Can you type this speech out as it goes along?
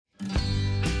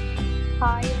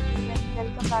Hi everyone,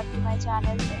 welcome back to my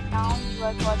channel and now you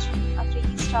are watching a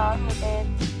 3-star hotel.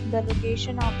 The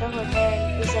location of the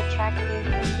hotel is attractive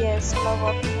and guests love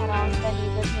walking around the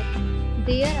neighborhood.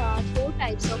 There are 4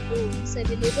 types of rooms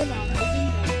available on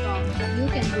booking.com. You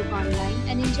can book online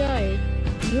and enjoy it.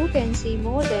 You can see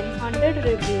more than 100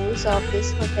 reviews of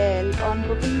this hotel on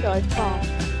booking.com.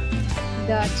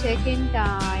 The check-in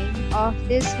time of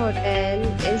this hotel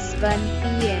is 1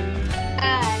 p.m.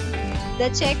 and the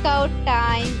checkout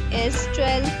time is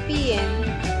 12 p.m.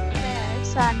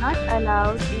 Pets are not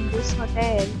allowed in this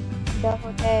hotel. The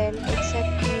hotel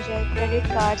accepts major credit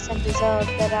cards and reserves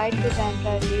the right to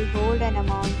temporarily hold an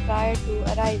amount prior to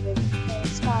arrival.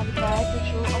 Guests are required to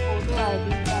show a photo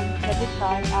ID and credit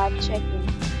card at check-in.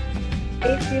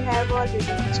 If you have already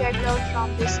checked out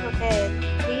from this hotel,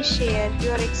 please share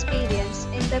your experience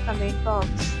in the comment box.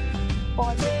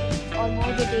 For booking or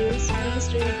more details,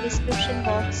 please read description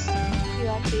box. If you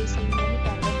are facing any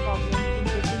kind of problem in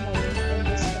booking a room in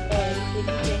this hotel, then you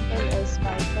can tell us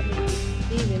by commenting.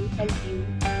 We will help you.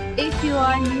 If you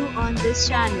are new on this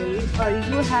channel or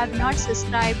you have not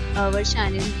subscribed our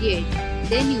channel yet,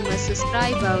 then you must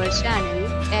subscribe our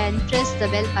channel and press the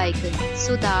bell icon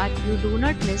so that you do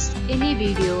not miss any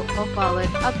video of our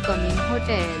upcoming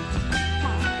hotel.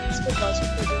 Thanks for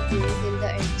watching the video till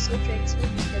the end. So friends, will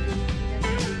meet again in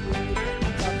another video with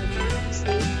a new property.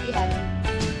 Stay happy.